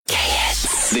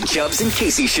The Chubbs and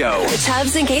Casey Show. The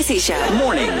Chubbs and Casey Show.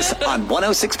 Mornings on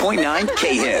 106.9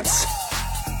 K-Hits.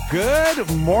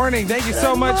 Good morning. Thank you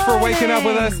so much for waking up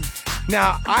with us.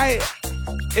 Now,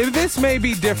 if this may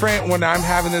be different when I'm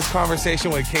having this conversation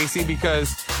with Casey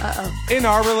because in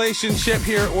our relationship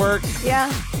here at work,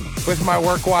 with my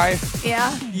work wife,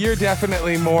 you're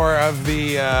definitely more of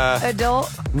the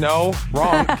adult. No,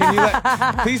 wrong. Can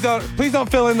you please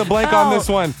don't fill in the blank on this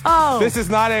one. This is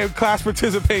not a class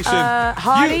participation.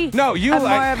 Hottie. I'm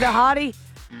more of the hottie.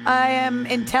 I am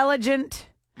intelligent.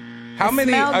 How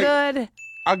many? Smell good.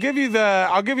 I'll give you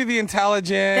the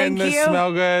intelligent, the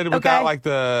smell good without like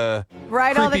the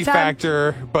right all the creepy time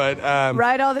factor, but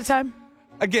right all the time.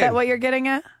 Again, is that what you're getting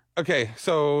at? Okay,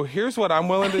 so here's what I'm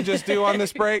willing to just do on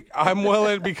this break. I'm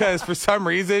willing because for some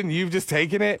reason you've just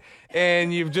taken it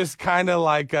and you've just kind of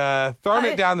like thrown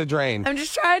it down the drain. I'm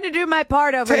just trying to do my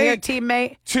part over here,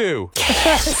 teammate. 2.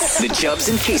 The Chubbs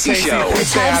and Casey Show. The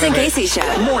Chubbs and Casey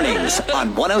Show. Mornings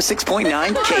on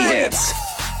 106.9 K-Hits.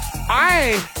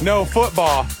 I know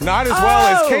football, not as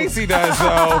well as Casey does,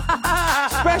 though.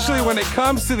 Especially when it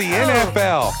comes to the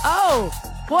NFL.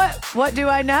 What do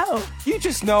I know? You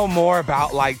just know more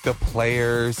about, like, the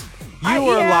players. You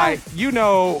were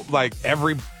like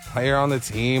every player on the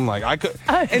team. Like, I could.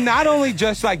 And not only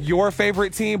just, like, your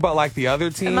favorite team, but, like, the other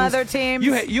teams. Some other teams.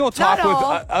 You'll talk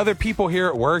with other people here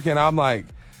at work, and I'm like,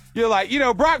 you're like,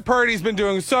 Brock Purdy's been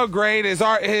doing so great. His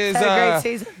great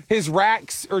season. His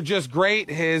racks are just great.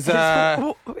 His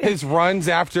runs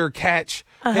after catch,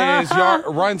 his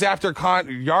runs after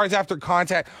yards after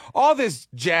contact, all this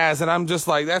jazz, and I'm just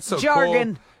like, that's so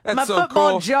jargon. Cool. That's My so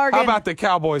football cool. jargon. How about the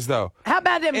Cowboys, though? How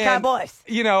about them Cowboys?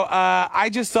 I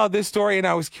just saw this story, and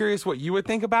I was curious what you would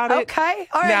think about it. Okay.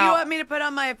 All right. Now, you want me to put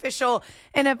on my official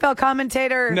NFL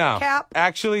commentator cap?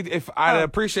 Actually, I'd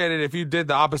appreciate it if you did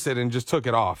the opposite and just took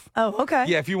it off. Oh, okay.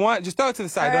 Yeah, if you want, just throw it to the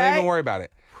side. All Don't right. even worry about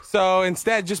it. So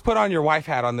instead, just put on your wife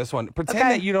hat on this one.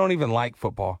 Pretend that you don't even like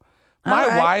football.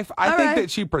 My wife, I think that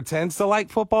she pretends to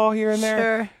like football here and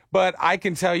there. Sure. But I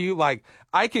can tell you, like,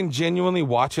 I can genuinely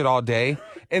watch it all day.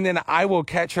 And then I will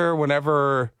catch her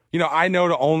whenever, I know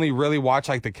to only really watch,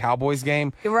 like, the Cowboys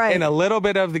game. Right. And a little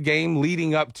bit of the game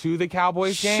leading up to the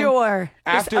Cowboys game. Sure.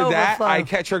 After that, I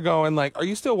catch her going, like, are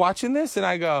you still watching this? And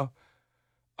I go,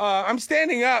 I'm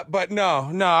standing up, but no,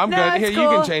 I'm good. Here, cool. you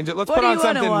can change it. Let's put on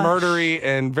something murdery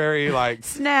and very, like...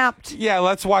 Snapped. Yeah,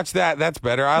 let's watch that. That's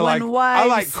better. I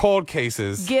like cold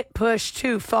cases. Get pushed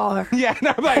too far. Yeah,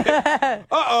 and I'm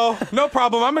like, no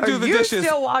problem. I'm going to do the dishes.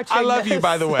 Still watching I love this? you,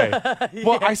 by the way. Yes.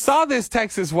 Well, I saw this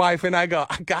Texas wife, and I go,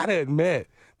 I got to admit,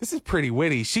 this is pretty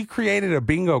witty. She created a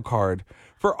bingo card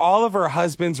for all of her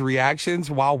husband's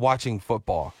reactions while watching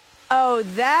football. Oh,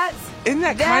 isn't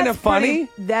that kind of funny?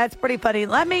 That's pretty funny.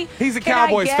 He's a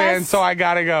Cowboys fan, so I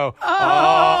gotta go.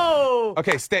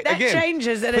 Okay, stay that again.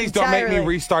 Changes it Please entirely. don't make me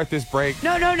restart this break.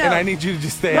 No. And I need you to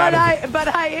just stay out of it. But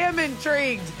I am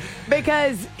intrigued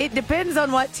because it depends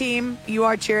on what team you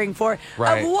are cheering for.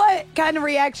 Right. Of what kind of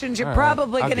reactions you're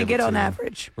probably going to get on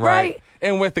average. Right.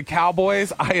 And with the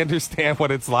Cowboys, I understand what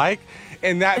it's like.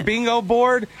 And that bingo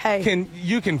board,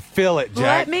 you can feel it, Jack.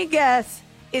 Let me guess.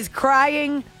 Is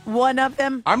crying one of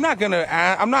them?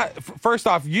 First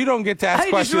off, you don't get to ask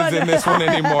questions in this one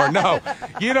anymore. No,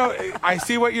 you don't. I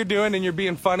see what you're doing and you're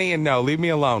being funny, and no, leave me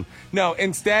alone. No,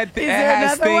 instead, Is it there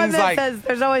has another one things that like, says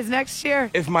there's always next year?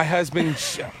 if my husband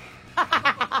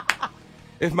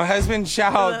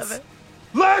shouts,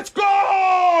 let's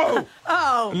go!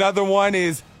 Another one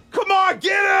is, come on,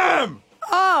 get him!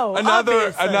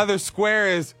 Another square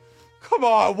is, come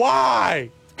on,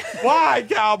 why? Why,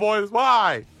 Cowboys?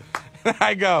 Why? And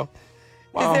I go,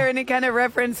 Is there any kind of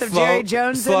reference of Jerry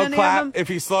Jones in any clap, of them? if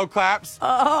he slow claps.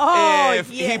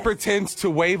 He pretends to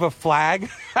wave a flag.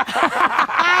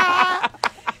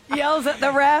 Yells at the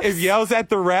refs. If yells at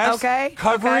the refs. Okay.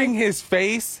 Covering his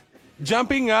face,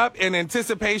 jumping up in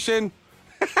anticipation.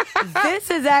 This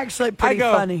is actually pretty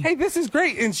funny. Hey, this is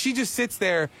great. And she just sits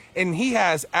there, and he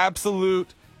has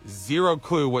absolute zero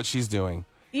clue what she's doing.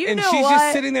 And she's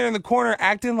just sitting there in the corner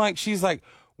acting like she's like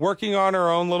working on her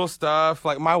own little stuff.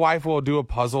 Like my wife will do a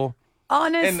puzzle.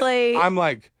 Honestly, and I'm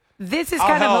like, this is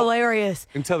kind of hilarious.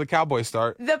 Until the Cowboys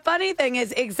start. The funny thing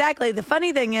is that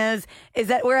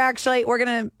we're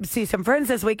going to see some friends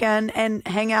this weekend and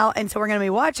hang out. And so we're going to be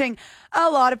watching a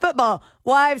lot of football.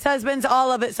 Wives, husbands,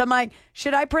 all of it. So I'm like,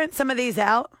 should I print some of these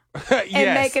out?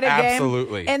 And make it a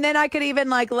absolutely. game. And then I could even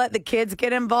let the kids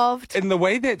get involved. And the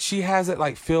way that she has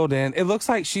it filled in, it looks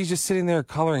like she's just sitting there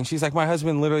coloring. She's like, my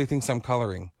husband literally thinks I'm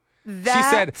coloring. She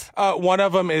said one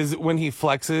of them is when he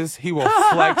flexes, he will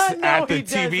flex No, at the he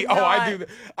TV. does Oh, I not. do.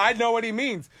 I know what he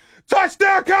means.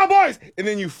 touchdown Cowboys, and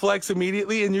then you flex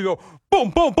immediately and you go boom,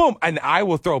 boom, boom, and I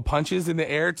will throw punches in the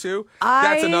air too.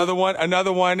 That's another one.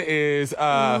 Another one is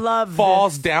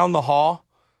falls down the hall.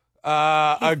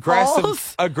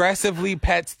 Aggressively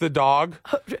pets the dog.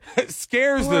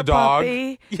 Scares Poor the dog.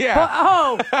 puppy.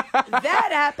 Yeah. That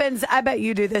happens. I bet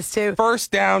you do this too.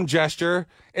 First down gesture.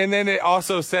 And then it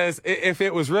also says if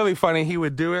it was really funny, he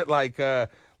would do it like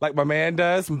my man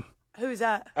does. Who's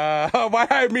that? Why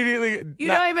I immediately You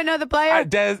don't even know the player?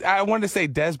 I wanted to say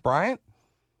Des Bryant.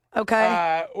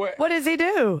 Okay. What does he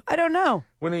do? I don't know.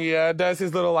 When he does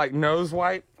his little like nose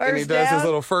wipe and he First does his down?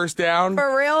 little first down.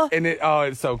 For real? And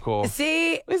it's so cool.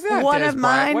 See, It's not one Des of Bryant.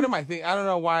 mine. What am I thinking? I don't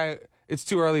know why it's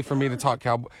too early for me to talk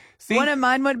Cowboy. See, One of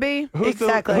mine would be who's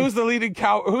exactly who's the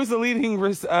leading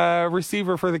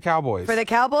receiver for the Cowboys? for the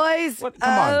Cowboys. What? Come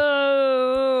on.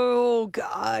 Oh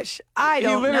gosh, I He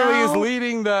don't literally know. is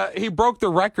leading he broke the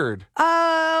record.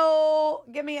 Oh,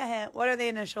 give me a hint. What are the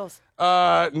initials?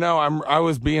 No, I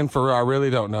was being for real. I really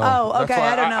don't know. Oh, That's okay,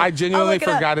 why I don't know. I I'll genuinely look it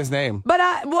up. forgot his name.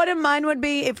 But one of mine would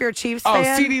be if you're a Chiefs Oh,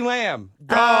 fan. CeeDee Lamb.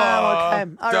 Oh, okay. All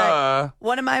right. Duh.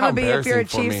 One of mine How would be if you're a embarrassing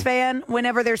for Chiefs me. fan,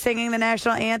 whenever they're singing the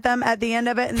national anthem at the end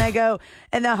of it and they go,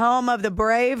 in the home of the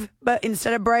brave, but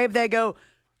instead of brave, they go,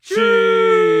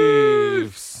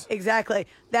 Chiefs. exactly.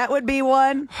 That would be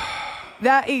one.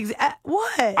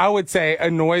 What? I would say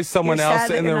annoys someone You're else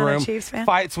sad that in the you're not a room, Chiefs fan?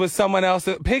 fights with someone else,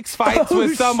 picks fights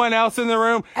with someone else in the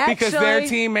room because their Actually-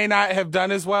 team may not have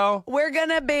done as well. We're going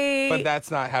to be. But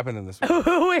that's not happening this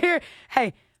week.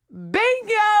 Hey,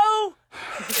 bingo!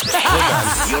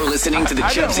 You're listening to the I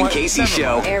Chubbs don't and want- Casey never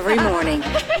Show. Every morning.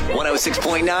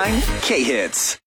 106.9 K Hits.